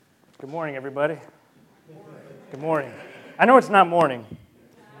Good morning, everybody. Good morning. I know it's not morning.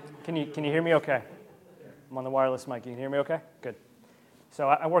 Can you hear me okay? I'm on the wireless mic. You can hear me okay? Good. So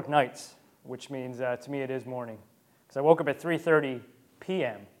I work nights, which means to me it is morning. Because I woke up at 3:30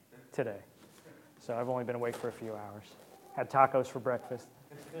 p.m. today. So I've only been awake for a few hours. Had tacos for breakfast.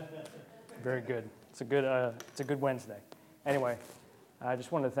 Very good. It's a good Wednesday. Anyway, I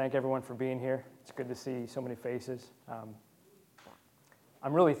just wanted to thank everyone for being here. It's good to see so many faces.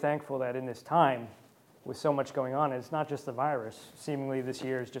 I'm really thankful that in this time, with so much going on, and it's not just the virus. Seemingly this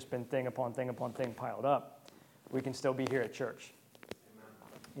year has just been thing upon thing upon thing piled up. We can still be here at church.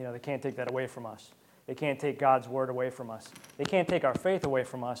 You know, they can't take that away from us. They can't take God's word away from us. They can't take our faith away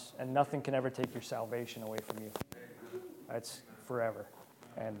from us, and nothing can ever take your salvation away from you. It's forever.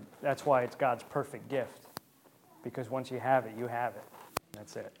 And that's why it's God's perfect gift. Because once you have it, you have it.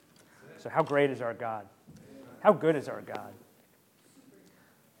 That's it. So how great is our God? How good is our God?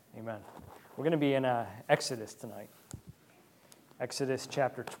 Amen. We're going to be in Exodus tonight. Exodus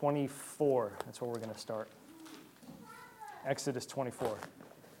chapter 24. That's where we're going to start. Exodus 24.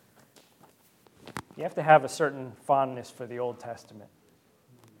 You have to have a certain fondness for the Old Testament.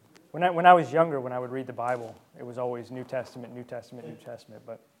 When I was younger, when I would read the Bible, it was always New Testament, New Testament, New Testament.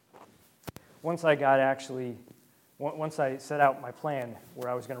 But once I set out my plan where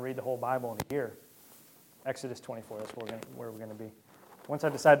I was going to read the whole Bible in a year, Exodus 24, that's where we're going to be. Once I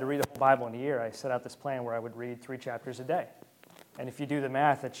decided to read the whole Bible in a year, I set out this plan where I would read 3 chapters a day. And if you do the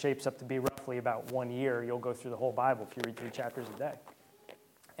math, it shapes up to be roughly about 1 year. You'll go through the whole Bible if you read 3 chapters a day.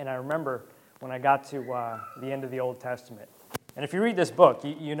 And I remember when I got to the end of the Old Testament. And if you read this book,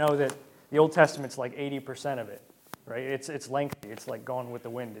 you know that the Old Testament's like 80% of it, right? It's lengthy. It's like going with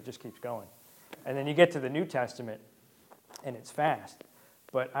the wind. It just keeps going. And then you get to the New Testament, and it's fast.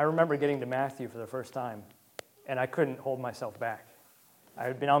 But I remember getting to Matthew for the first time, and I couldn't hold myself back. I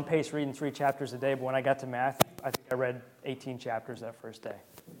had been on pace reading 3 chapters a day, but when I got to Matthew, I think I read 18 chapters that first day.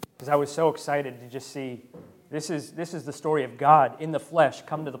 Because I was so excited to just see, this is the story of God in the flesh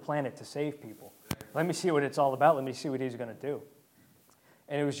come to the planet to save people. Let me see what it's all about. Let me see what he's going to do.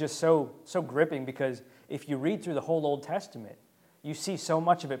 And it was just so gripping because if you read through the whole Old Testament, you see so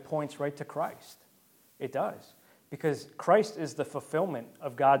much of it points right to Christ. It does. Because Christ is the fulfillment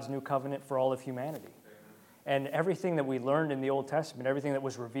of God's new covenant for all of humanity. And everything that we learned in the Old Testament, everything that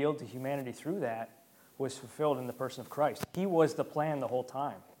was revealed to humanity through that, was fulfilled in the person of Christ. He was the plan the whole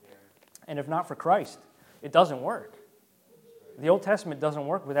time. And if not for Christ, it doesn't work. The Old Testament doesn't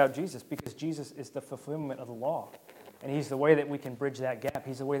work without Jesus because Jesus is the fulfillment of the law. And he's the way that we can bridge that gap.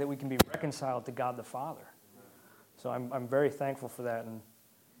 He's the way that we can be reconciled to God the Father. So I'm very thankful for that. And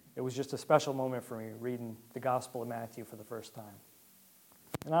it was just a special moment for me reading the Gospel of Matthew for the first time.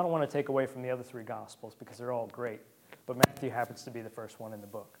 And I don't want to take away from the other 3 Gospels because they're all great. But Matthew happens to be the first one in the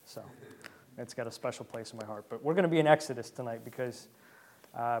book. So it's got a special place in my heart. But we're going to be in Exodus tonight because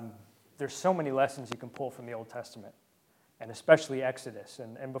there's so many lessons you can pull from the Old Testament. And especially Exodus.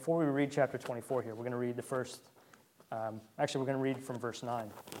 And before we read chapter 24 here, we're going to read the first, we're going to read from verse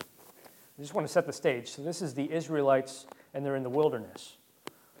 9. I just want to set the stage. So this is the Israelites, and they're in the wilderness.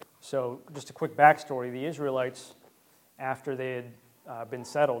 So just a quick backstory. The Israelites, after they had been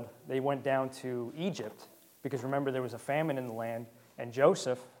settled, they went down to Egypt, because remember there was a famine in the land, and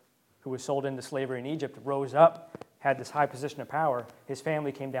Joseph, who was sold into slavery in Egypt, rose up, had this high position of power. His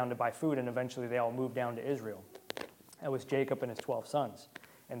family came down to buy food, and eventually they all moved down to Israel. That was Jacob and his 12 sons.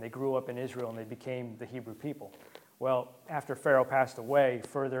 And they grew up in Israel and they became the Hebrew people. Well, after Pharaoh passed away,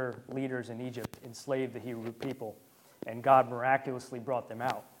 further leaders in Egypt enslaved the Hebrew people. And God miraculously brought them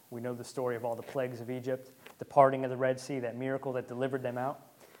out. We know the story of all the plagues of Egypt, the parting of the Red Sea, that miracle that delivered them out.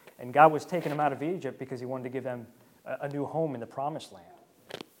 And God was taking them out of Egypt because he wanted to give them a new home in the Promised Land,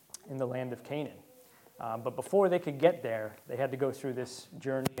 in the land of Canaan. But before they could get there, they had to go through this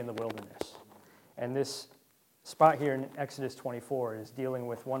journey in the wilderness. And this spot here in Exodus 24 is dealing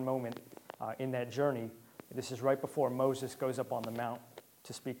with one moment in that journey. This is right before Moses goes up on the mount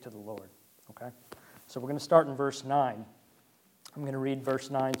to speak to the Lord. Okay? So we're going to start in verse 9. I'm going to read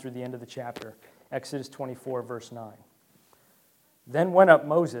verse 9 through the end of the chapter. Exodus 24, verse 9. Then went up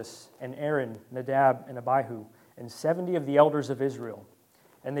Moses and Aaron, Nadab and Abihu, and 70 of the elders of Israel.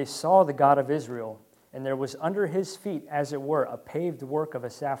 And they saw the God of Israel, and there was under his feet, as it were, a paved work of a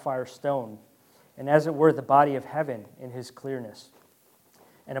sapphire stone, and as it were the body of heaven in his clearness.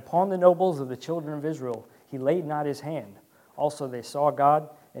 And upon the nobles of the children of Israel he laid not his hand. Also they saw God,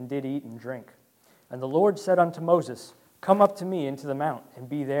 and did eat and drink. And the Lord said unto Moses, Come up to me into the mount, and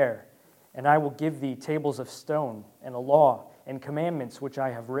be there, and I will give thee tables of stone, and a law, and commandments which I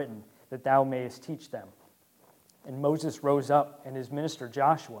have written, that thou mayest teach them. And Moses rose up, and his minister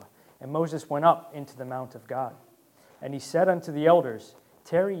Joshua, And Moses went up into the mount of God. And he said unto the elders,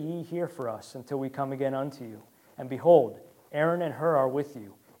 Tarry ye here for us until we come again unto you. And behold, Aaron and Hur are with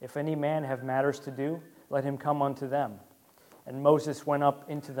you. If any man have matters to do, let him come unto them. And Moses went up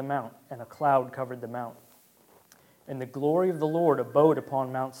into the mount, and a cloud covered the mount. And the glory of the Lord abode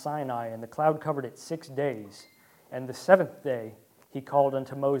upon Mount Sinai, and the cloud covered it 6 days. And the seventh day he called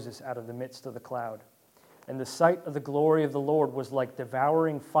unto Moses out of the midst of the cloud. And the sight of the glory of the Lord was like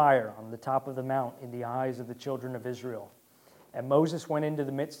devouring fire on the top of the mount in the eyes of the children of Israel. And Moses went into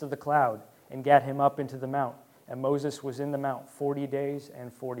the midst of the cloud, and gat him up into the mount. And Moses was in the mount 40 days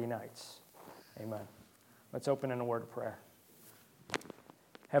and 40 nights. Amen. Let's open in a word of prayer.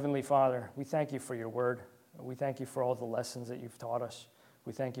 Heavenly Father, we thank you for your word. We thank you for all the lessons that you've taught us.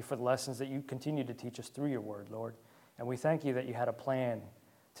 We thank you for the lessons that you continue to teach us through your word, Lord. And we thank you that you had a plan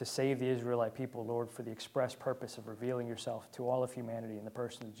to save the Israelite people, Lord, for the express purpose of revealing yourself to all of humanity in the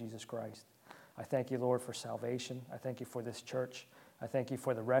person of Jesus Christ. I thank you, Lord, for salvation. I thank you for this church. I thank you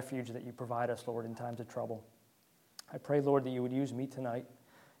for the refuge that you provide us, Lord, in times of trouble. I pray, Lord, that you would use me tonight.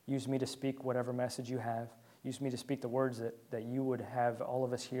 Use me to speak whatever message you have. Use me to speak the words that you would have all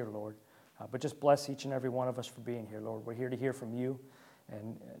of us hear, Lord. But just bless each and every one of us for being here, Lord. We're here to hear from you,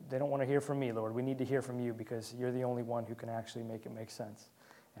 and they don't want to hear from me, Lord. We need to hear from you because you're the only one who can actually make it make sense.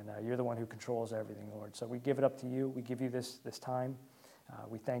 And you're the one who controls everything, Lord. So we give it up to you. We give you this time.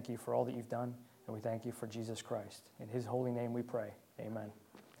 We thank you for all that you've done, and we thank you for Jesus Christ. In his holy name we pray. Amen.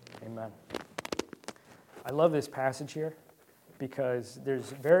 Amen. I love this passage here because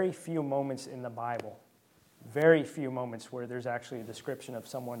there's very few moments in the Bible, very few moments where there's actually a description of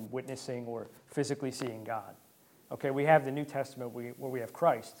someone witnessing or physically seeing God. Okay, we have the New Testament where we have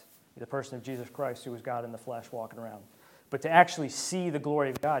Christ, the person of Jesus Christ, who was God in the flesh walking around. But to actually see the glory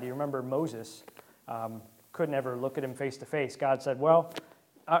of God, you remember Moses couldn't ever look at him face to face. God said, well,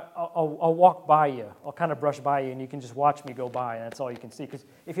 I'll walk by you. I'll kind of brush by you, and you can just watch me go by, and that's all you can see. Because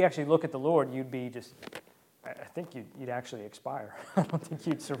if you actually look at the Lord, you'd be just, I think you'd actually expire. I don't think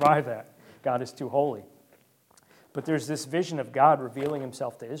you'd survive that. God is too holy. But there's this vision of God revealing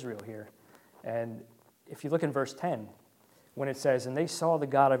himself to Israel here. And if you look in verse 10, when it says, And they saw the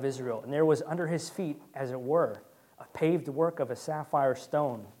God of Israel, and there was under his feet, as it were, a paved work of a sapphire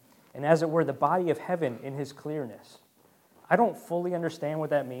stone, and as it were the body of heaven in his clearness. I don't fully understand what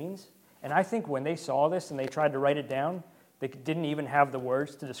that means. And I think when they saw this and they tried to write it down, they didn't even have the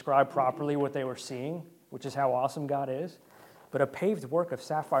words to describe properly what they were seeing, which is how awesome God is. But a paved work of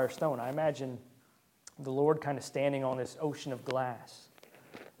sapphire stone, I imagine the Lord kind of standing on this ocean of glass.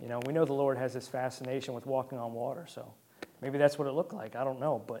 You know, we know the Lord has this fascination with walking on water, so maybe that's what it looked like. I don't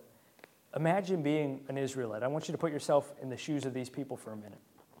know, but imagine being an Israelite. I want you to put yourself in the shoes of these people for a minute.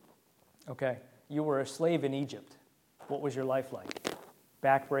 Okay, you were a slave in Egypt. What was your life like?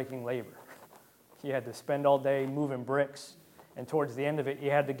 Back-breaking labor. You had to spend all day moving bricks, and towards the end of it, you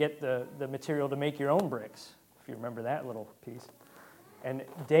had to get the material to make your own bricks, if you remember that little piece. And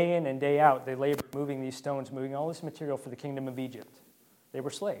day in and day out, they labored moving these stones, moving all this material for the kingdom of Egypt. They were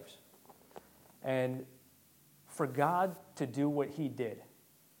slaves. And for God to do what he did,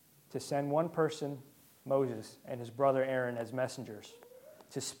 to send one person, Moses, and his brother Aaron as messengers,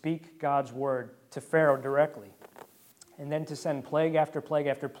 to speak God's word to Pharaoh directly, and then to send plague after plague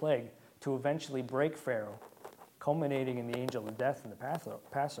after plague to eventually break Pharaoh, culminating in the angel of death and the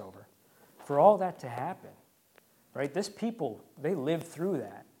Passover. For all that to happen, right? This people, they lived through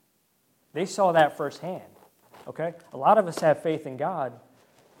that. They saw that firsthand, okay? A lot of us have faith in God,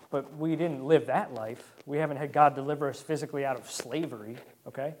 but we didn't live that life. We haven't had God deliver us physically out of slavery,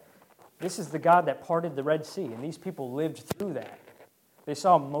 okay? This is the God that parted the Red Sea, and these people lived through that. They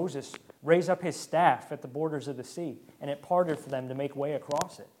saw Moses raise up his staff at the borders of the sea, and it parted for them to make way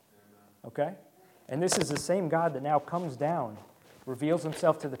across it, okay? And this is the same God that now comes down, reveals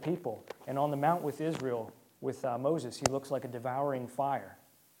himself to the people, and on the mount with Israel, with Moses, he looks like a devouring fire.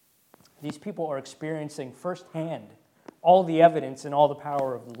 These people are experiencing firsthand all the evidence and all the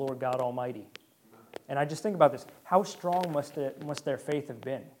power of the Lord God Almighty. And I just think about this. How strong must their faith have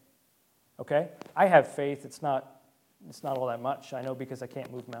been? Okay? I have faith. It's not all that much. I know because I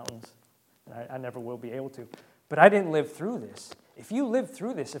can't move mountains. And I never will be able to. But I didn't live through this. If you lived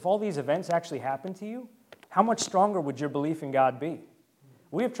through this, if all these events actually happened to you, how much stronger would your belief in God be?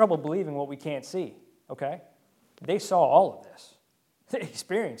 We have trouble believing what we can't see. Okay? They saw all of this. They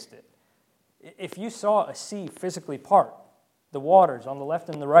experienced it. If you saw a sea physically part, the waters on the left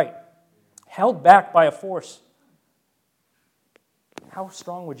and the right, held back by a force, how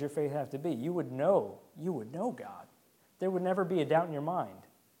strong would your faith have to be? You would know God. There would never be a doubt in your mind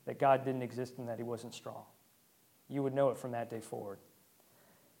that God didn't exist and that he wasn't strong. You would know it from that day forward.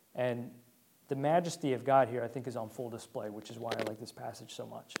 And the majesty of God here, I think, is on full display, which is why I like this passage so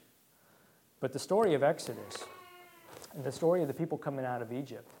much. But the story of Exodus and the story of the people coming out of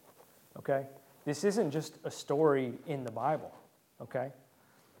Egypt, okay, this isn't just a story in the Bible, okay?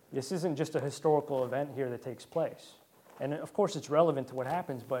 This isn't just a historical event here that takes place. And of course, it's relevant to what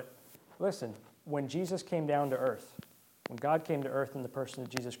happens, but listen, when Jesus came down to earth, when God came to earth in the person of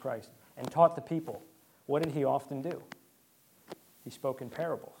Jesus Christ and taught the people, what did he often do? He spoke in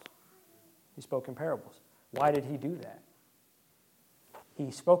parables. He spoke in parables. Why did he do that? He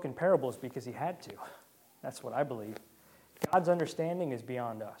spoke in parables because he had to. That's what I believe. God's understanding is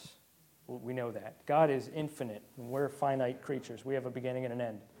beyond us. We know that. God is infinite, and we're finite creatures. We have a beginning and an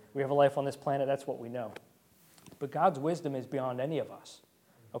end. We have a life on this planet, that's what we know. But God's wisdom is beyond any of us,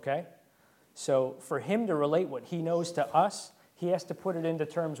 okay? So for him to relate what he knows to us, he has to put it into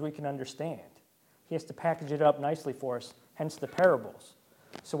terms we can understand. He has to package it up nicely for us, hence the parables.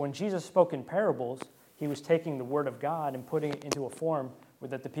 So when Jesus spoke in parables, he was taking the word of God and putting it into a form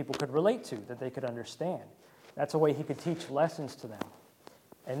that the people could relate to, that they could understand. That's a way he could teach lessons to them.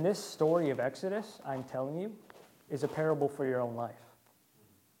 And this story of Exodus, I'm telling you, is a parable for your own life.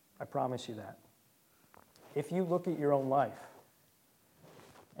 I promise you that. If you look at your own life,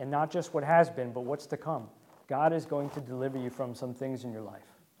 and not just what has been, but what's to come, God is going to deliver you from some things in your life.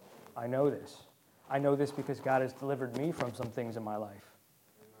 I know this. I know this because God has delivered me from some things in my life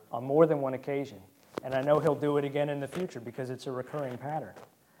on more than one occasion. And I know he'll do it again in the future because it's a recurring pattern.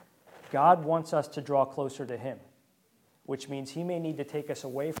 God wants us to draw closer to him, which means he may need to take us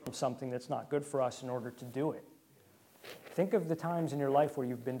away from something that's not good for us in order to do it. Think of the times in your life where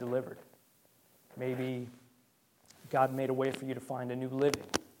you've been delivered. Maybe God made a way for you to find a new living,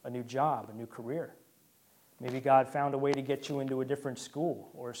 a new job, a new career. Maybe God found a way to get you into a different school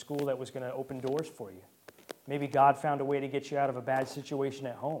or a school that was going to open doors for you. Maybe God found a way to get you out of a bad situation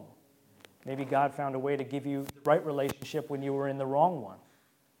at home. Maybe God found a way to give you the right relationship when you were in the wrong one.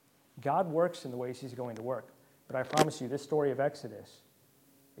 God works in the ways he's going to work. But I promise you, this story of Exodus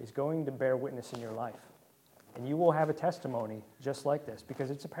is going to bear witness in your life. And you will have a testimony just like this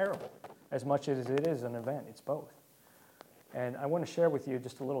because it's a parable. As much as it is an event, it's both. And I want to share with you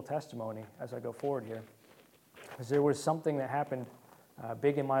just a little testimony as I go forward here. Because there was something that happened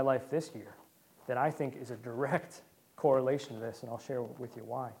big in my life this year that I think is a direct correlation to this, and I'll share with you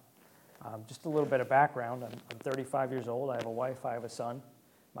why. Just a little bit of background. I'm 35 years old. I have a wife. I have a son.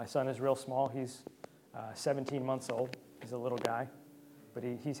 My son is real small. He's 17 months old. He's a little guy, but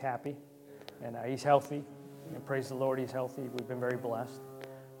he's happy, and he's healthy. And praise the Lord, he's healthy. We've been very blessed.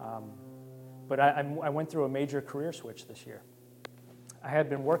 But I went through a major career switch this year. I had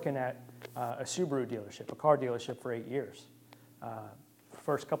been working at a Subaru dealership, a car dealership, for 8 years.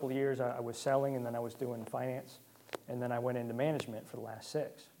 First couple of years I was selling, and then I was doing finance, and then I went into management for the last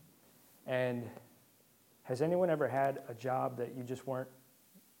 6. And has anyone ever had a job that you just weren't,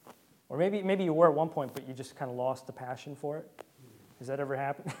 or maybe you were at one point, but you just kind of lost the passion for it? Has that ever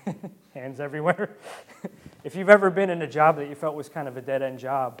happened? Hands everywhere. If you've ever been in a job that you felt was kind of a dead-end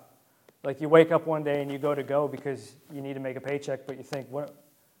job, like you wake up one day and you go because you need to make a paycheck, but you think, what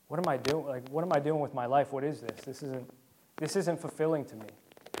am I doing? Like, what am I doing with my life? What is this? This isn't fulfilling to me.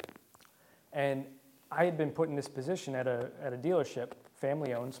 And I had been put in this position at a dealership,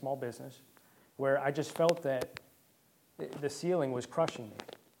 family-owned, small business, where I just felt that the ceiling was crushing me.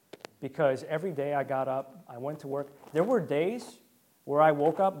 Because every day I got up, I went to work. There were days where I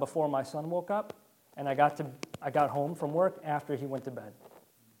woke up before my son woke up, and I got home from work after he went to bed.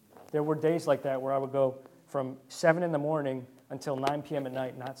 There were days like that where I would go from 7 in the morning until 9 p.m. at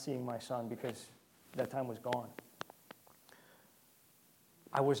night not seeing my son because that time was gone.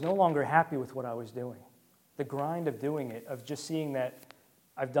 I was no longer happy with what I was doing. The grind of doing it, of just seeing that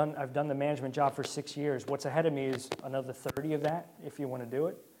I've done the management job for 6 years. What's ahead of me is another 30 of that, if you want to do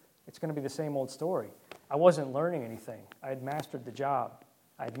it. It's going to be the same old story. I wasn't learning anything. I had mastered the job.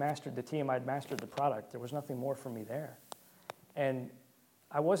 I had mastered the team. I had mastered the product. There was nothing more for me there. And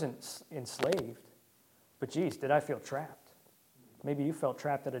I wasn't enslaved, but geez, did I feel trapped? Maybe you felt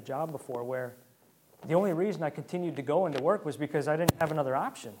trapped at a job before where the only reason I continued to go into work was because I didn't have another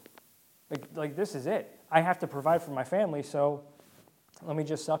option. Like this is it. I have to provide for my family, so let me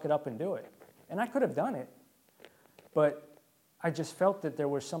just suck it up and do it. And I could have done it, but I just felt that there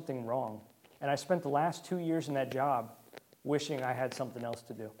was something wrong. And I spent the last 2 years in that job wishing I had something else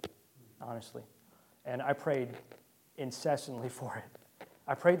to do, honestly. And I prayed incessantly for it.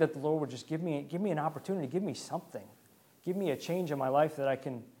 I prayed that the Lord would just give me an opportunity, give me something. Give me a change in my life that I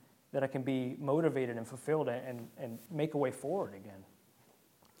can be motivated and fulfilled and make a way forward again.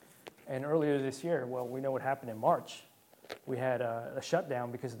 And earlier this year, well, we know what happened in March. we had a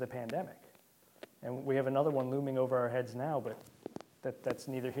shutdown because of the pandemic. And we have another one looming over our heads now, but that's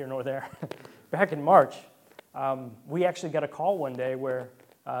neither here nor there. Back in March, we actually got a call one day where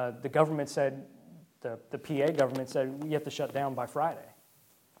the government said, the PA government said, we have to shut down by Friday.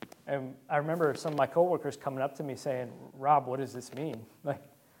 And I remember some of my coworkers coming up to me saying, Rob, what does this mean?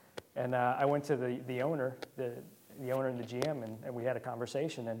 And I went to the owner, the owner and the GM, and we had a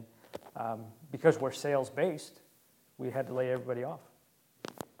conversation. And because we're sales-based, we had to lay everybody off.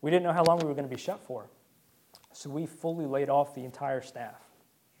 We didn't know how long we were going to be shut for. So we fully laid off the entire staff.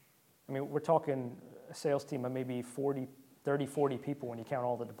 I mean, we're talking a sales team of maybe 40 people when you count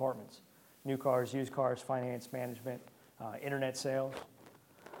all the departments. New cars, used cars, finance, management, internet sales.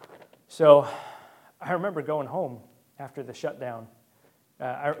 So I remember going home after the shutdown.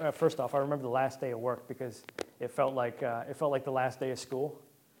 First off, I remember the last day of work because it felt like the last day of school.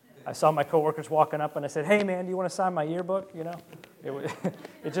 I saw my coworkers walking up and I said, "Hey man, do you want to sign my yearbook?" You know,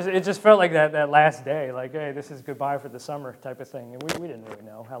 it just felt like that last day, like, hey, this is goodbye for the summer type of thing. And we didn't really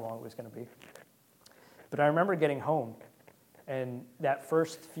know how long it was going to be. But I remember getting home and that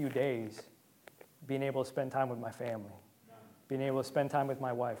first few days being able to spend time with my family, being able to spend time with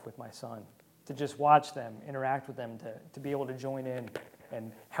my wife, with my son, to just watch them, interact with them, to be able to join in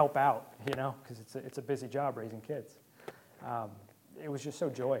and help out, you know, because it's a busy job raising kids. It was just so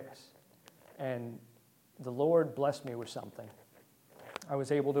joyous. And the Lord blessed me with something. I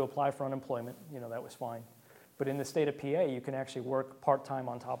was able to apply for unemployment, you know, that was fine. But in the state of PA, you can actually work part-time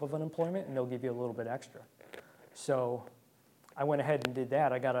on top of unemployment, and they'll give you a little bit extra. So I went ahead and did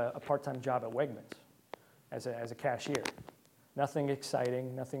that. I got a part-time job at Wegmans as a cashier. Nothing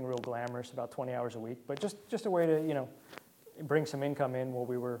exciting, nothing real glamorous, about 20 hours a week, but just a way to, you know, bring some income in while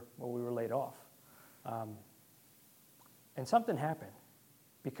we were laid off. And something happened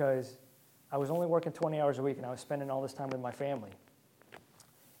because I was only working 20 hours a week and I was spending all this time with my family.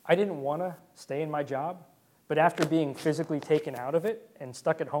 I didn't want to stay in my job, but after being physically taken out of it and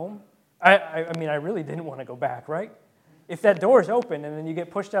stuck at home, I mean, I really didn't want to go back, right? If that door is open and then you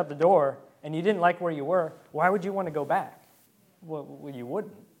get pushed out the door and you didn't like where you were, why would you want to go back? Well, you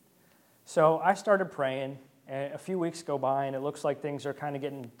wouldn't. So I started praying, and a few weeks go by, and it looks like things are kind of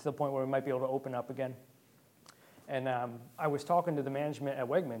getting to the point where we might be able to open up again. And I was talking to the management at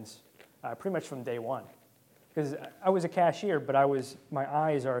Wegmans pretty much from day one. Because I was a cashier, but my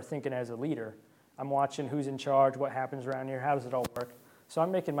eyes are thinking as a leader. I'm watching who's in charge, what happens around here, how does it all work. So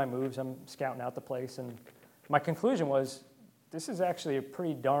I'm making my moves, I'm scouting out the place, and my conclusion was, this is actually a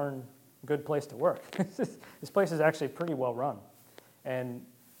pretty darn good place to work. This place is actually pretty well run. And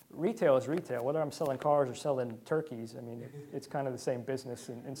retail is retail. Whether I'm selling cars or selling turkeys, I mean, it's kind of the same business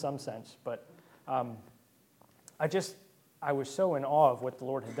in some sense. But I was so in awe of what the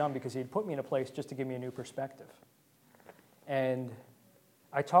Lord had done because he had put me in a place just to give me a new perspective. And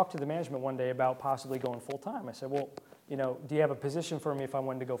I talked to the management one day about possibly going full-time. I said, well, you know, do you have a position for me if I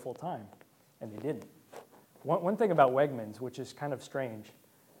wanted to go full-time? And they didn't. One thing about Wegmans, which is kind of strange,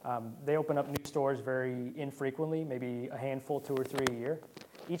 they open up new stores very infrequently, maybe a handful, 2 or 3 a year.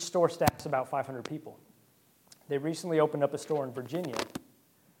 Each store staffs about 500 people. They recently opened up a store in Virginia,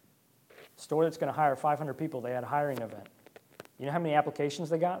 a store that's going to hire 500 people. They had a hiring event. You know how many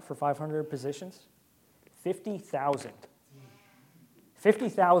applications they got for 500 positions? 50,000.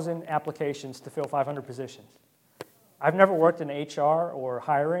 50,000 applications to fill 500 positions. I've never worked in HR or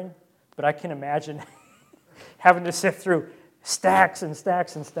hiring, but I can imagine having to sift through stacks and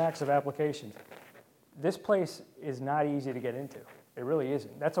stacks and stacks of applications. This place is not easy to get into. It really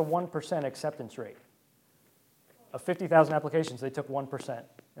isn't. That's a 1% acceptance rate. Of 50,000 applications, they took 1%,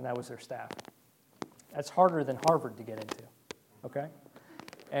 and that was their staff. That's harder than Harvard to get into, okay?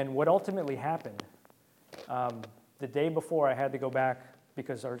 And what ultimately happened, the day before I had to go back,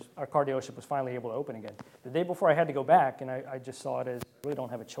 because our car dealership was finally able to open again, the day before I had to go back, and I just saw it as, I really don't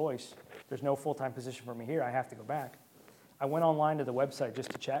have a choice. There's no full-time position for me here. I have to go back. I went online to the website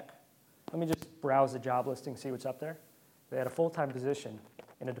just to check. Let me just browse the job listing, see what's up there. They had a full-time position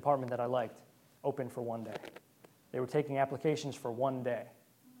in a department that I liked, open for one day. They were taking applications for one day.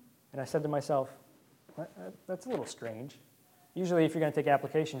 And I said to myself, that's a little strange. Usually if you're going to take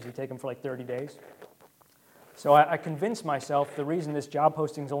applications, you take them for like 30 days. So I convinced myself the reason this job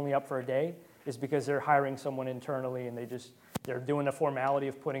posting is only up for a day is because they're hiring someone internally and they're doing the formality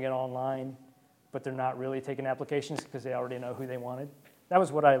of putting it online, but they're not really taking applications because they already know who they wanted. That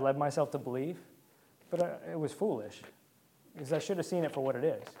was what I led myself to believe, but it was foolish because I should have seen it for what it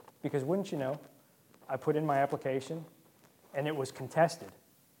is. Because wouldn't you know, I put in my application and it was contested.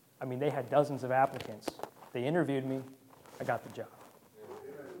 I mean, they had dozens of applicants. They interviewed me. I got the job.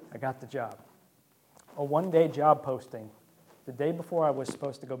 I got the job. A one-day job posting the day before I was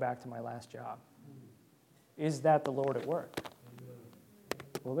supposed to go back to my last job. Is that the Lord at work?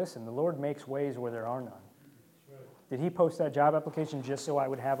 Well, listen, the Lord makes ways where there are none. Did he post that job application just so I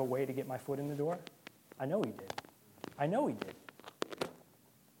would have a way to get my foot in the door? I know he did. I know he did.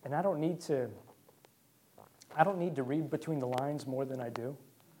 And I don't need to read between the lines more than I do.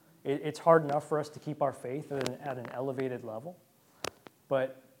 It's hard enough for us to keep our faith at an elevated level.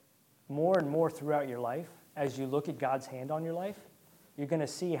 But more and more throughout your life, as you look at God's hand on your life, you're going to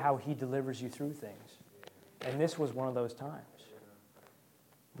see how he delivers you through things. And this was one of those times.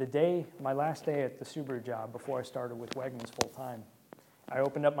 My last day at the Subaru job before I started with Wegmans full-time, I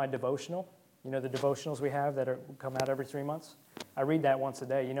opened up my devotional. You know the devotionals we have that come out every 3 months? I read that once a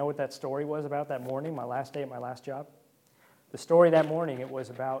day. You know what that story was about that morning, my last day at my last job? The story that morning, it was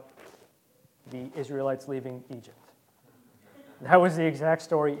about the Israelites leaving Egypt. That was the exact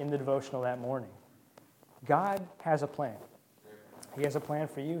story in the devotional that morning. God has a plan. He has a plan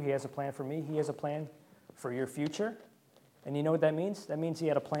for you. He has a plan for me. He has a plan for your future. And you know what that means? That means he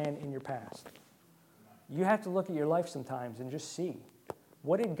had a plan in your past. You have to look at your life sometimes and just see,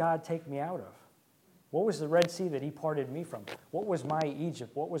 what did God take me out of? What was the Red Sea that he parted me from? What was my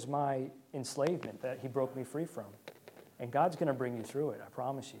Egypt? What was my enslavement that he broke me free from? And God's going to bring you through it, I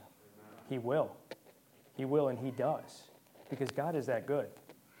promise you. He will. He will, and he does. Because God is that good.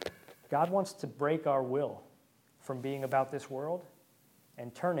 God wants to break our will from being about this world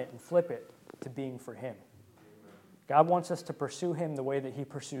and turn it and flip it to being for him. God wants us to pursue him the way that he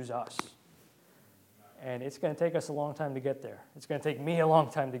pursues us. And it's going to take us a long time to get there. It's going to take me a long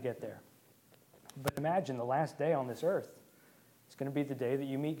time to get there. But imagine the last day on this earth. It's going to be the day that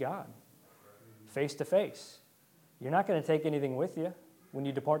you meet God, face to face. You're not going to take anything with you when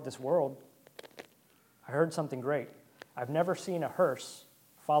you depart this world. I heard something great. I've never seen a hearse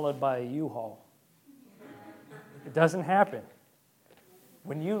followed by a U-Haul. It doesn't happen.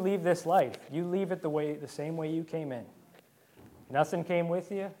 When you leave this life, you leave it the same way you came in. Nothing came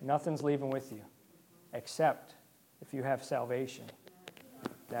with you, nothing's leaving with you, except if you have salvation,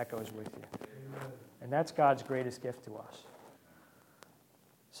 that goes with you. And that's God's greatest gift to us.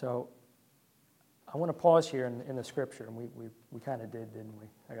 So I want to pause here in the scripture, and we kind of did, didn't we?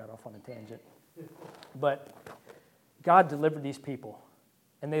 I got off on a tangent. But God delivered these people,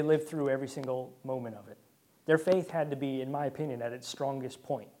 and they lived through every single moment of it. Their faith had to be, in my opinion, at its strongest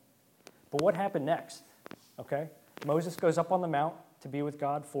point. But what happened next? Okay? Moses goes up on the mount to be with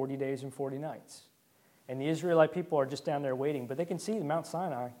God 40 days and 40 nights. And the Israelite people are just down there waiting, but they can see Mount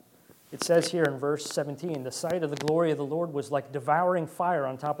Sinai. It says here in verse 17, the sight of the glory of the Lord was like devouring fire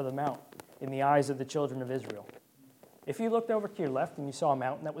on top of the mount in the eyes of the children of Israel. If you looked over to your left and you saw a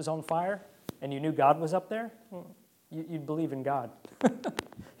mountain that was on fire and you knew God was up there, you'd believe in God.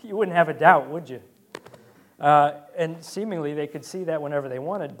 You wouldn't have a doubt, would you? And seemingly they could see that whenever they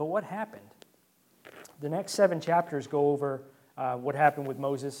wanted. But what happened? The next 7 chapters go over what happened with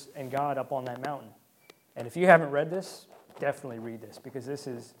Moses and God up on that mountain. And if you haven't read this, definitely read this, because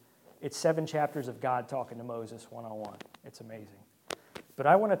it's 7 chapters of God talking to Moses one-on-one. It's amazing. But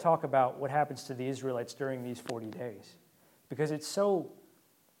I want to talk about what happens to the Israelites during these 40 days, because it's so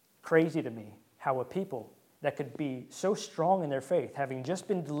crazy to me how a people that could be so strong in their faith, having just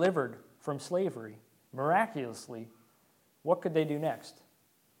been delivered from slavery, miraculously, what could they do next?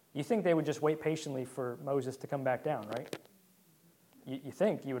 You think they would just wait patiently for Moses to come back down, right? You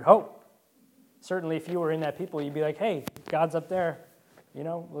think, you would hope. Certainly if you were in that people, you'd be like, hey, God's up there,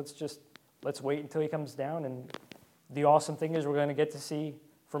 let's wait until he comes down. And the awesome thing is we're going to get to see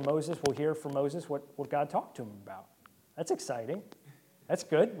from Moses, we'll hear from Moses what God talked to him about. That's exciting. That's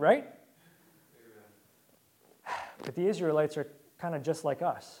good, right? But the Israelites are kind of just like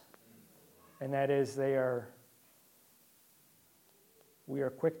us. And that is we are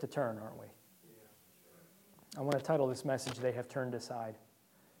quick to turn, aren't we? I want to title this message, They Have Turned Aside.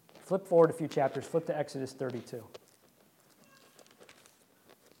 Flip forward a few chapters, flip to Exodus 32.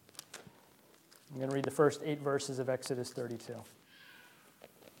 I'm going to read the first 8 verses of Exodus 32.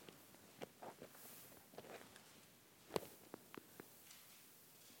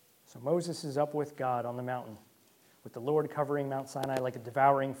 So Moses is up with God on the mountain, with the Lord covering Mount Sinai like a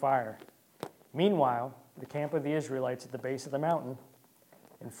devouring fire. Meanwhile, the camp of the Israelites at the base of the mountain,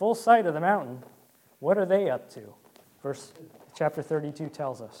 in full sight of the mountain, what are they up to? Chapter 32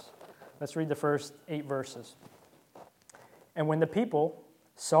 tells us. Let's read the first 8 verses. And when the people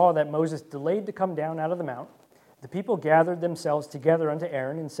saw that Moses delayed to come down out of the mount, the people gathered themselves together unto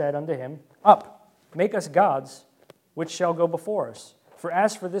Aaron and said unto him, Up, make us gods, which shall go before us. For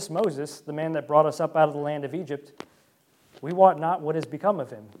as for this Moses, the man that brought us up out of the land of Egypt, we wot not what has become of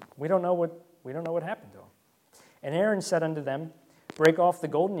him. We don't know what happened to him. And Aaron said unto them, Break off the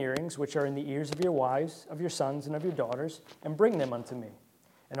golden earrings which are in the ears of your wives, of your sons, and of your daughters, and bring them unto me.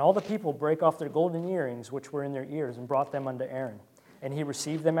 And all the people brake off their golden earrings which were in their ears, and brought them unto Aaron. And he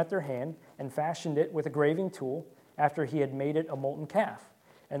received them at their hand, and fashioned it with a graving tool, after he had made it a molten calf.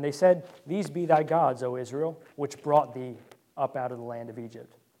 And they said, These be thy gods, O Israel, which brought thee up out of the land of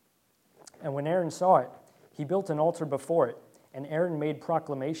Egypt. And when Aaron saw it, he built an altar before it. And Aaron made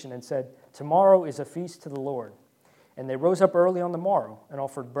proclamation and said, Tomorrow is a feast to the Lord. And they rose up early on the morrow, and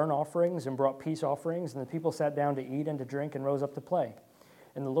offered burnt offerings, and brought peace offerings. And the people sat down to eat and to drink, and rose up to play.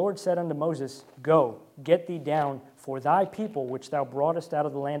 And the Lord said unto Moses, Go, get thee down, for thy people which thou broughtest out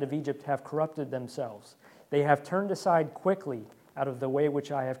of the land of Egypt have corrupted themselves. They have turned aside quickly out of the way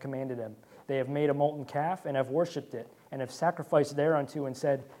which I have commanded them. They have made a molten calf, and have worshipped it, and have sacrificed thereunto, and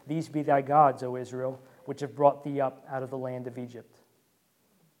said, These be thy gods, O Israel, which have brought thee up out of the land of Egypt.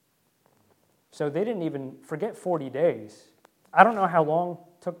 So they didn't even forget 40 days. I don't know how long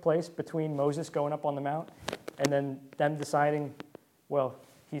took place between Moses going up on the mount and then them deciding, well,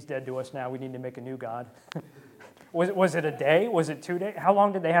 he's dead to us now, we need to make a new god. Was it a day? Was it 2 days? How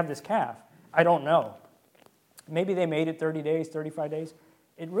long did they have this calf? I don't know. Maybe they made it 30 days, 35 days.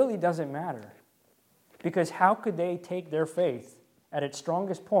 It really doesn't matter. Because how could they take their faith at its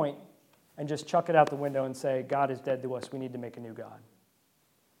strongest point and just chuck it out the window and say, God is dead to us, we need to make a new god?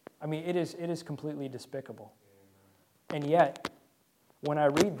 I mean, it is completely despicable. And yet, when I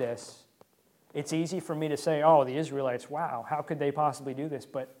read this, it's easy for me to say, oh, the Israelites, wow, how could they possibly do this?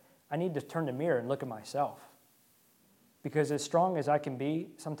 But I need to turn the mirror and look at myself. Because as strong as I can be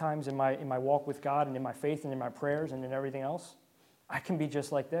sometimes in my walk with God and in my faith and in my prayers and in everything else, I can be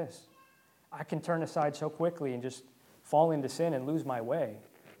just like this. I can turn aside so quickly and just fall into sin and lose my way.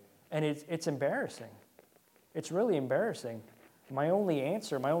 And it's embarrassing. It's really embarrassing. My only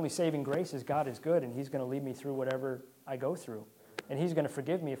answer, my only saving grace is God is good, and he's going to lead me through whatever I go through. And he's going to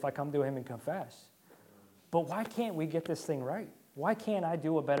forgive me if I come to him and confess. But why can't we get this thing right? Why can't I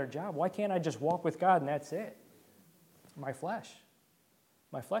do a better job? Why can't I just walk with God and that's it? My flesh.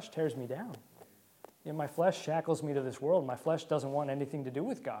 My flesh tears me down. My flesh shackles me to this world. My flesh doesn't want anything to do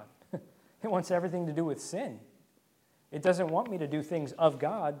with God. It wants everything to do with sin. It doesn't want me to do things of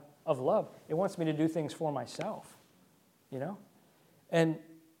God, of love. It wants me to do things for myself, And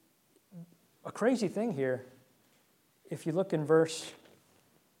a crazy thing here, if you look at verse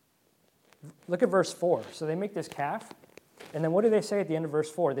 4. So they make this calf, and then what do they say at the end of verse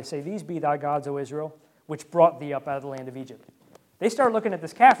 4? They say, These be thy gods, O Israel, which brought thee up out of the land of Egypt. They start looking at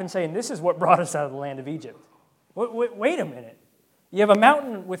this calf and saying, this is what brought us out of the land of Egypt. Wait a minute. You have a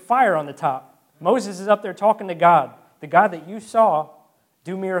mountain with fire on the top. Moses is up there talking to God, the God that you saw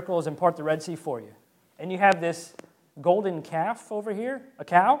do miracles and part the Red Sea for you. And you have this golden calf over here, a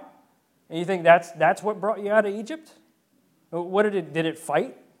cow, and you think that's what brought you out of Egypt? What did it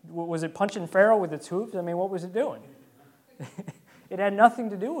fight? Was it punching Pharaoh with its hooves? I mean, what was it doing? It had nothing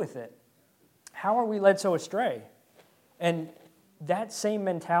to do with it. How are we led so astray? And that same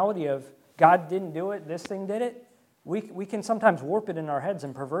mentality of God didn't do it, this thing did it, we can sometimes warp it in our heads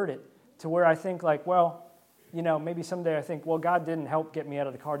and pervert it to where I think like, well, maybe someday I think, well, God didn't help get me out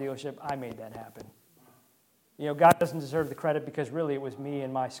of the car dealership. I made that happen. God doesn't deserve the credit because really it was me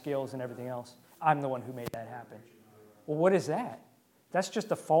and my skills and everything else. I'm the one who made that happen. Well, what is that? That's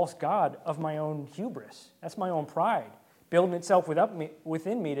just a false god of my own hubris. That's my own pride, building itself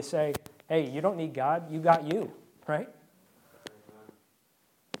within me to say, hey, you don't need God, you got you, right?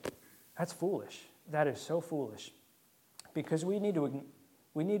 That's foolish. That is so foolish. Because we need to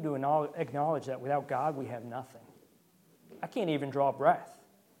acknowledge that without God, we have nothing. I can't even draw a breath.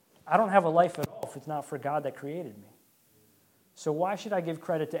 I don't have a life at all if it's not for God that created me. So why should I give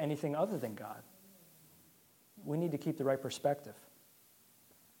credit to anything other than God? We need to keep the right perspective.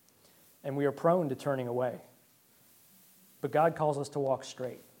 And we are prone to turning away. But God calls us to walk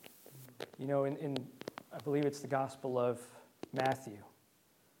straight. In I believe it's the Gospel of Matthew,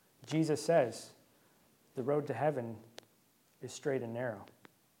 Jesus says, the road to heaven is straight and narrow.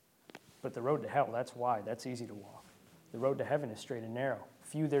 But the road to hell, that's wide. That's easy to walk. The road to heaven is straight and narrow.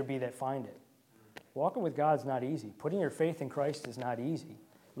 Few there be that find it. Walking with God is not easy. Putting your faith in Christ is not easy.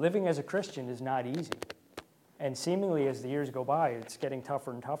 Living as a Christian is not easy. And seemingly as the years go by, it's getting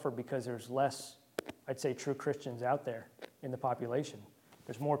tougher and tougher because there's less, I'd say, true Christians out there in the population.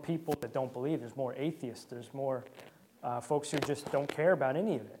 There's more people that don't believe. There's more atheists. There's more folks who just don't care about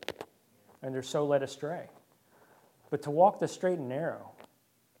any of it. And they're so led astray. But to walk the straight and narrow,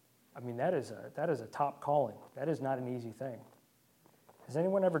 I mean, that is a top calling. That is not an easy thing. Has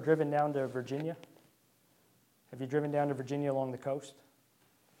anyone ever driven down to Virginia? Have you driven down to Virginia along the coast?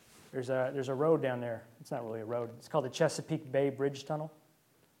 There's a road down there. It's not really a road. It's called the Chesapeake Bay Bridge Tunnel.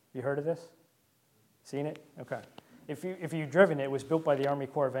 You heard of this? Seen it? Okay. If you've driven it, it was built by the Army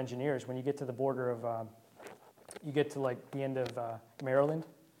Corps of Engineers. When you get to the border of, you get to like the end of Maryland.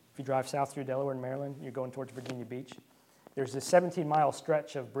 If you drive south through Delaware and Maryland, you're going towards Virginia Beach. There's this 17-mile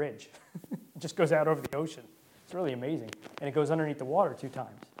stretch of bridge. It just goes out over the ocean. It's really amazing. And it goes underneath the water 2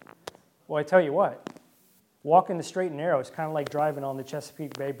 times. Well, I tell you what, walking the straight and narrow is kind of like driving on the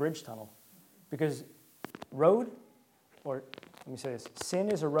Chesapeake Bay Bridge Tunnel. Because let me say this, sin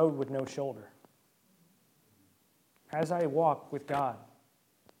is a road with no shoulder. As I walk with God,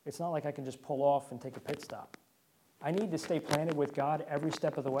 it's not like I can just pull off and take a pit stop. I need to stay planted with God every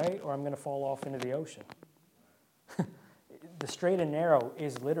step of the way, or I'm going to fall off into the ocean. The straight and narrow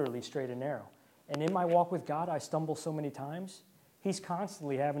is literally straight and narrow. And in my walk with God, I stumble so many times. He's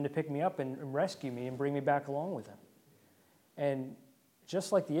constantly having to pick me up and rescue me and bring me back along with him. And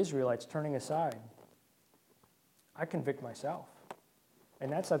just like the Israelites turning aside, I convict myself.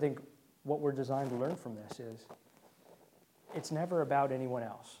 And that's, I think, what we're designed to learn from this is it's never about anyone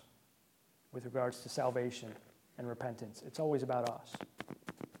else with regards to salvation and repentance. It's always about us.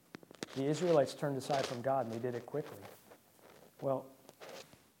 The Israelites turned aside from God, and they did it quickly. Well,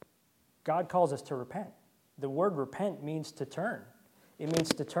 God calls us to repent. The word repent means to turn. It means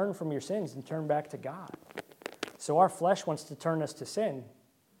to turn from your sins and turn back to God. So our flesh wants to turn us to sin.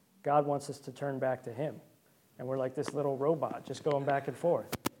 God wants us to turn back to him. And we're like this little robot just going back and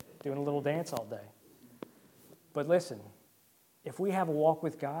forth, doing a little dance all day. But listen, if we have a walk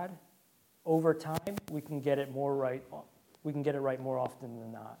with God, over time, we can get it more right. We can get it right more often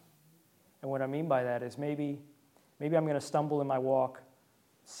than not. And what I mean by that is maybe I'm going to stumble in my walk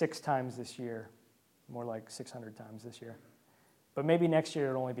 6 times this year, more like 600 times this year. But maybe next year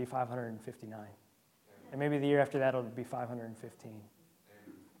it'll only be 559. And maybe the year after that it'll be 515.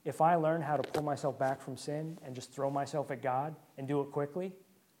 If I learn how to pull myself back from sin and just throw myself at God and do it quickly,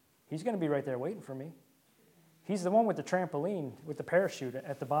 he's going to be right there waiting for me. He's the one with the trampoline, with the parachute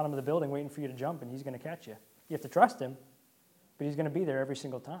at the bottom of the building waiting for you to jump, and he's going to catch you. You have to trust him, but he's going to be there every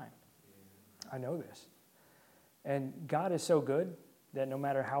single time. I know this. And God is so good that no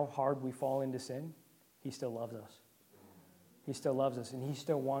matter how hard we fall into sin, he still loves us. He still loves us, and he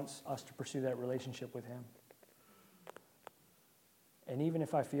still wants us to pursue that relationship with him. And even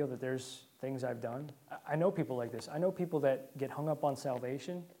if I feel that there's things I've done, I know people like this. I know people that get hung up on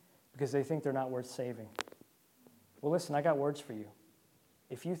salvation because they think they're not worth saving. Well, listen, I got words for you.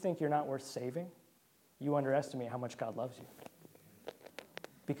 If you think you're not worth saving, you underestimate how much God loves you.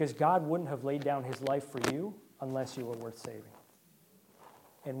 Because God wouldn't have laid down his life for you unless you were worth saving.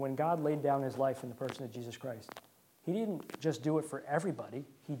 And when God laid down his life in the person of Jesus Christ, he didn't just do it for everybody.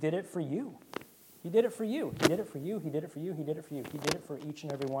 He did it for you. He did it for you. He did it for you. He did it for you. He did it for you. He did it for each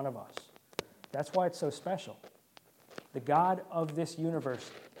and every one of us. That's why it's so special. The God of this universe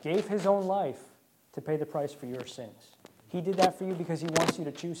gave his own life to pay the price for your sins. He did that for you because he wants you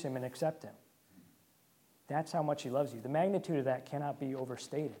to choose him and accept him. That's how much he loves you. The magnitude of that cannot be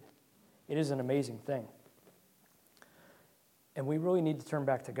overstated. It is an amazing thing. And we really need to turn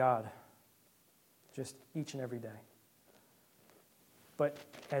back to God just each and every day. But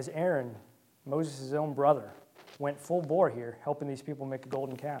as Aaron, Moses' own brother, went full bore here, helping these people make a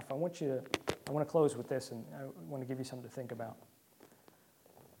golden calf, I want to close with this, and I want to give you something to think about.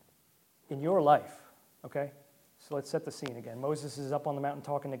 In your life, okay? So let's set the scene again. Moses is up on the mountain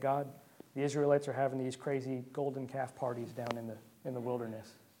talking to God. The Israelites are having these crazy golden calf parties down in the wilderness.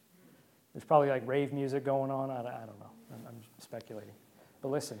 There's probably like rave music going on. I don't know. I'm speculating. But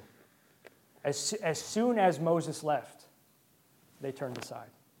listen, as soon as Moses left, they turned aside.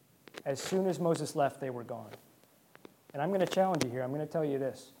 As soon as Moses left, they were gone. And I'm going to challenge you here. I'm going to tell you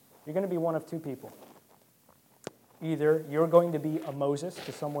this. You're going to be one of 2 people. Either you're going to be a Moses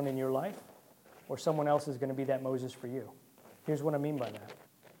to someone in your life, or someone else is going to be that Moses for you. Here's what I mean by that.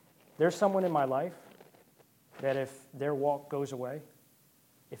 There's someone in my life that if their walk goes away,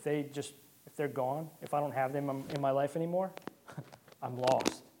 if they're gone, if I don't have them in my life anymore, I'm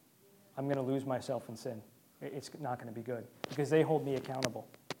lost. I'm going to lose myself in sin. It's not going to be good because they hold me accountable.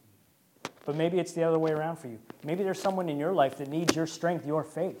 But maybe it's the other way around for you. Maybe there's someone in your life that needs your strength, your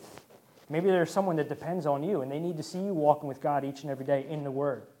faith. Maybe there's someone that depends on you, and they need to see you walking with God each and every day in the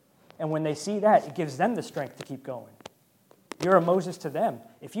Word. And when they see that, it gives them the strength to keep going. You're a Moses to them.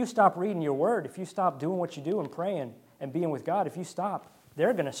 If you stop reading your Word, if you stop doing what you do and praying and being with God, if you stop,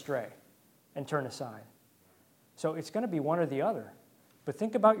 they're going to stray and turn aside. So it's going to be one or the other. But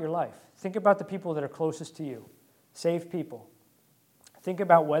think about your life. Think about the people that are closest to you. Saved people. Think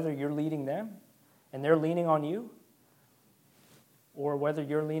about whether you're leading them and they're leaning on you, or whether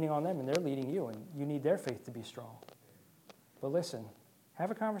you're leaning on them and they're leading you and you need their faith to be strong. But listen,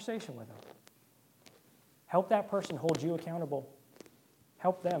 have a conversation with them. Help that person hold you accountable.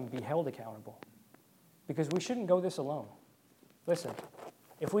 Help them be held accountable. Because we shouldn't go this alone. Listen,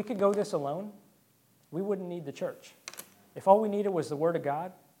 if we could go this alone, we wouldn't need the church. If all we needed was the Word of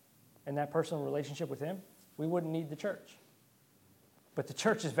God and that personal relationship with Him, we wouldn't need the church. But the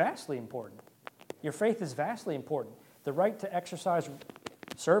church is vastly important. Your faith is vastly important. The right to exercise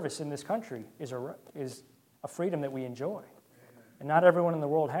service in this country is a freedom that we enjoy. And not everyone in the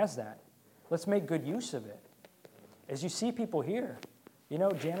world has that. Let's make good use of it. As you see people here, you know,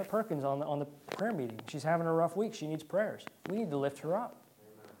 Janet Perkins on the prayer meeting, she's having a rough week. She needs prayers. We need to lift her up.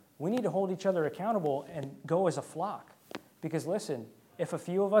 We need to hold each other accountable and go as a flock. Because listen, if a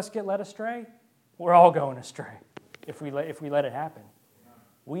few of us get led astray, we're all going astray if we let it happen.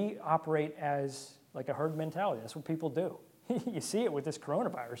 We operate as like a herd mentality. That's what people do. You see it with this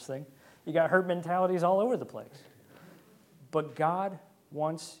coronavirus thing. You got herd mentalities all over the place. But God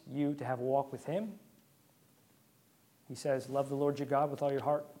wants you to have a walk with Him. He says, love the Lord your God with all your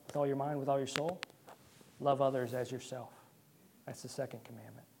heart, with all your mind, with all your soul. Love others as yourself. That's the second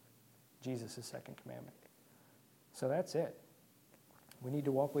commandment. Jesus' second commandment. So that's it. We need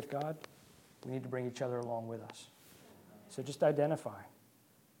to walk with God. We need to bring each other along with us. So just identify.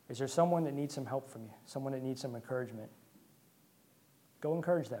 Is there someone that needs some help from you? Someone that needs some encouragement? Go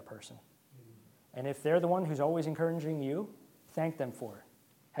encourage that person. And if they're the one who's always encouraging you, thank them for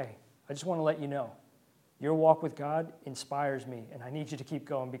it. Hey, I just want to let you know, your walk with God inspires me, and I need you to keep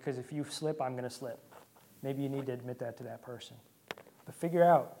going because if you slip, I'm going to slip. Maybe you need to admit that to that person. But figure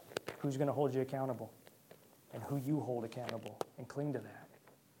out who's going to hold you accountable and who you hold accountable and cling to that.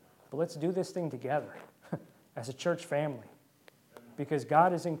 But let's do this thing together as a church family because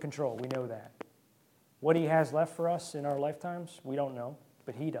God is in control. We know that. What He has left for us in our lifetimes, we don't know,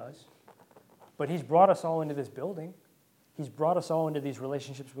 but He does. But He's brought us all into this building. He's brought us all into these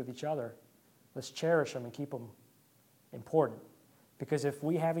relationships with each other. Let's cherish them and keep them important. Because if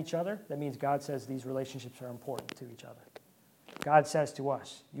we have each other, that means God says these relationships are important to each other. God says to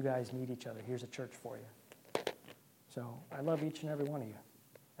us, you guys need each other. Here's a church for you. So I love each and every one of you.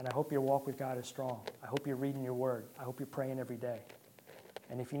 And I hope your walk with God is strong. I hope you're reading your word. I hope you're praying every day.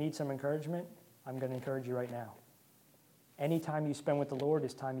 And if you need some encouragement, I'm going to encourage you right now. Any time you spend with the Lord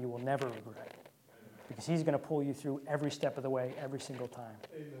is time you will never regret. Because He's going to pull you through every step of the way, every single time.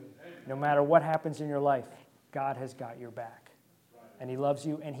 Amen. No matter what happens in your life, God has got your back. And He loves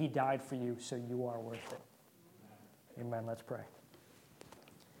you, and He died for you, so you are worth it. Amen. Let's pray.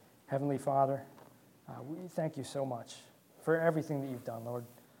 Heavenly Father, we thank You so much for everything that You've done, Lord.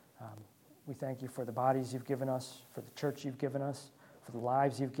 We thank You for the bodies You've given us, for the church You've given us, for the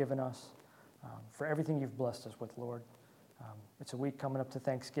lives You've given us, for everything You've blessed us with, Lord. It's a week coming up to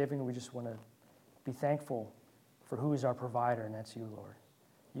Thanksgiving. We just want to be thankful for who is our provider, and that's You, Lord.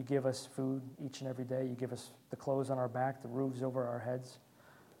 You give us food each and every day. You give us the clothes on our back, the roofs over our heads.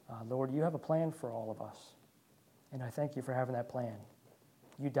 Lord, You have a plan for all of us, and I thank You for having that plan.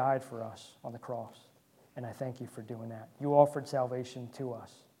 You died for us on the cross, and I thank You for doing that. You offered salvation to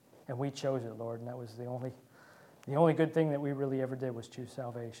us, and we chose it, Lord, and that was the only good thing that we really ever did was choose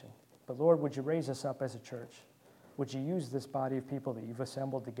salvation. But Lord, would You raise us up as a church? Would You use this body of people that You've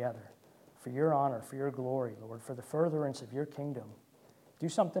assembled together for Your honor, for Your glory, Lord, for the furtherance of Your kingdom? Do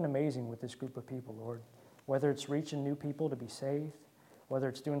something amazing with this group of people, Lord. Whether it's reaching new people to be saved, whether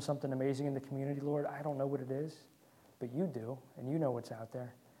it's doing something amazing in the community, Lord, I don't know what it is, but You do, and You know what's out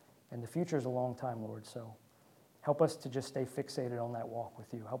there. And the future is a long time, Lord, so help us to just stay fixated on that walk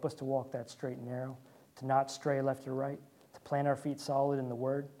with You. Help us to walk that straight and narrow, to not stray left or right, to plant our feet solid in the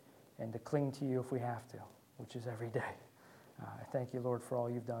Word, and to cling to You if we have to, which is every day. I thank You, Lord, for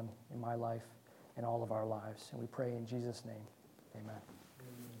all You've done in my life and all of our lives. And we pray in Jesus' name. Amen.